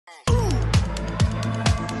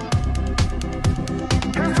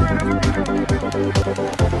Hi,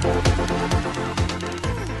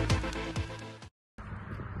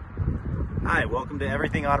 welcome to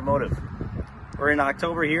Everything Automotive. We're in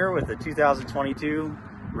October here with the 2022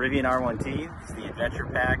 RIVAN R1T. It's the Adventure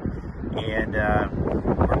Pack, and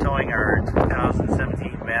we're towing our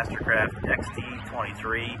 2017 MasterCraft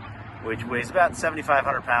XT23, which weighs about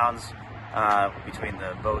 7,500 pounds between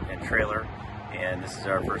the boat and trailer. And this is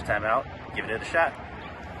our first time out, giving it a shot.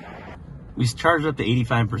 We charged up to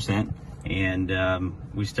 85%, and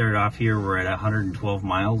we started off here. We're at 112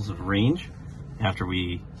 miles of range after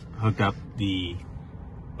we hooked up the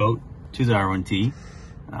boat to the R1T.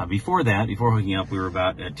 Before hooking up, we were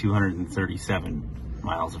about at 237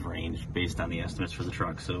 miles of range based on the estimates for the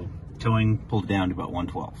truck. So towing pulled it down to about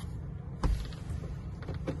 112.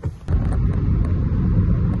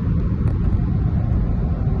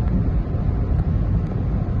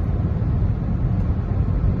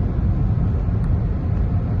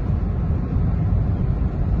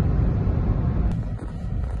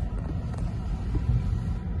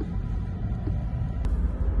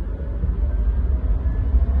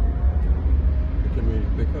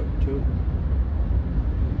 Too.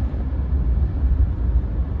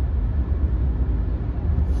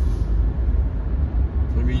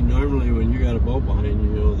 I mean, normally when you got a boat behind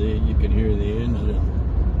you, you can hear the engine,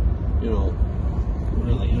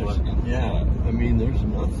 Really interesting. Yeah, I mean, there's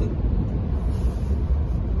nothing.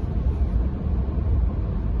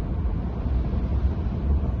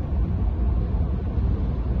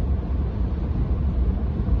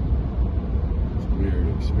 It's a weird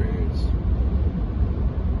experience.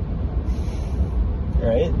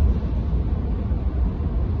 Right?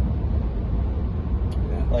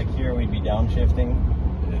 Yeah. Like here we'd be downshifting.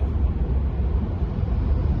 Yeah.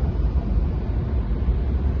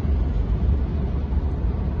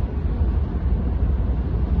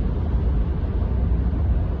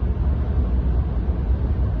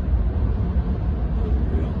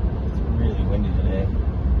 Unreal. It's really windy today.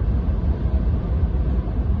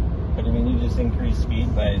 But I mean, you just increase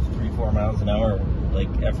speed by 3-4 miles an hour, like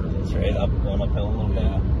effortless, right? Going uphill a little bit.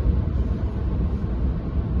 Yeah.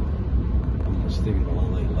 I'm just thinking of all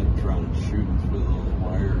the electronic shooting through those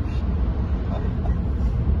wires.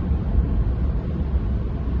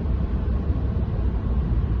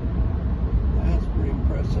 That's pretty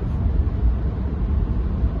impressive.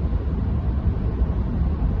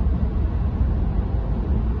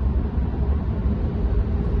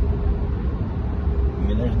 I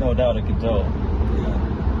mean, there's no doubt it could tow. Yeah.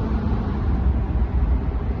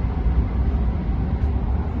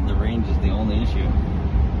 The range is the only issue.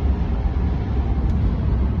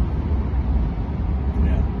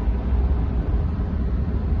 Yeah.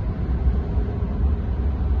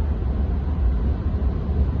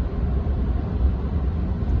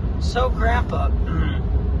 So, Grandpa,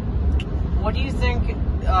 what do you think,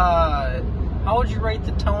 how would you rate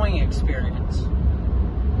the towing experience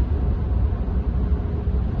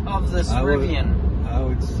of this Rivian? I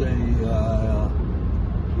would say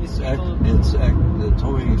the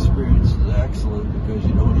towing experience is excellent because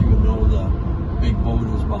you don't even know the big boat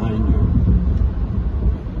is behind you.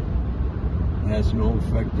 It has no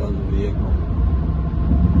effect on the vehicle.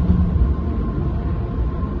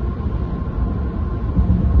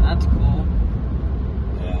 That's cool.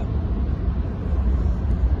 Yeah.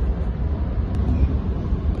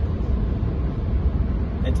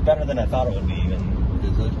 It's better than I thought it would be, even.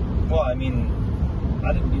 Is it? Well, I mean,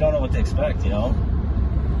 you don't know what to expect,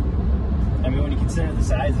 I mean, when you consider the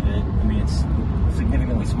size of it, I mean, it's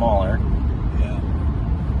significantly smaller. Yeah.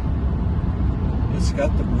 It's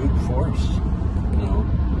got the brute force,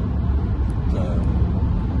 to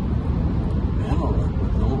handle it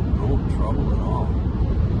with no trouble at all.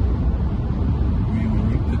 I mean, when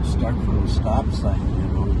you get stuck for a stop sign,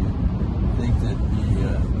 you think that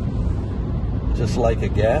just like a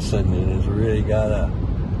gas engine, it's really got to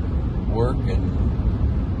work,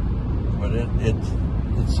 but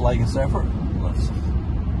it's like it's effortless.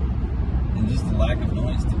 And just the lack of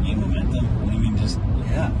noise to gain momentum. I mean,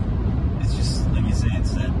 Yeah. it's just, like you say,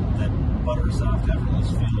 it's that butter soft, effortless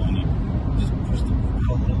feel when you just push the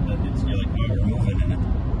pedal a little bit. You're like, oh, we're moving, and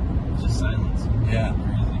it's just silence. Yeah.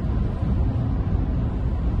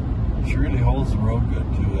 Crazy. It really holds the road good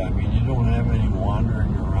too. I mean, you don't have any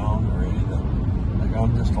wandering around or anything. Like,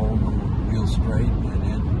 I'm just holding the wheel straight,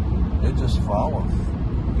 and it just follows.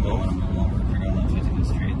 You don't want to move over if you're going on 50th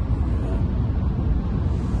Street.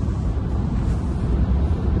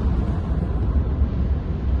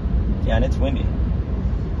 Yeah, and it's windy.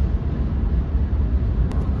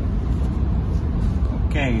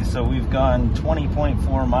 Okay, so we've gone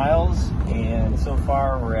 20.4 miles, and so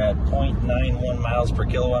far we're at 0.91 miles per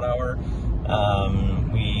kilowatt hour.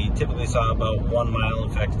 We typically saw about 1 mile.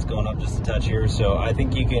 In fact, it's going up just a touch here. So I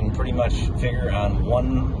think you can pretty much figure on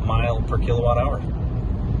 1 mile per kilowatt hour.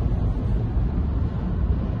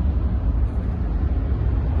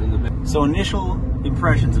 So initial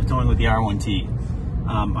impressions of towing with the R1T.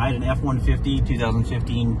 I had an F-150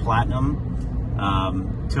 2015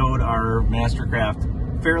 Platinum, towed our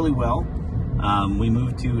MasterCraft fairly well. We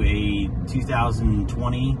moved to a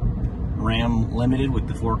 2020 Ram Limited with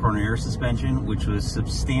the 4-corner air suspension, which was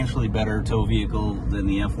substantially better tow vehicle than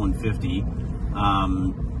the F-150.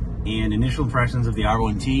 And initial impressions of the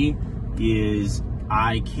R1T is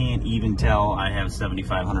I can't even tell I have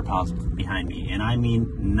 7,500 pounds behind me. And I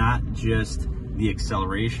mean, not just the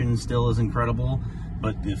acceleration still is incredible,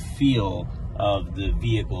 but the feel of the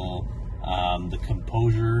vehicle, the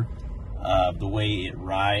composure, the way it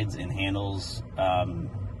rides and handles,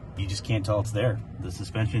 you just can't tell it's there. The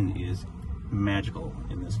suspension is magical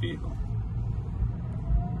in this vehicle.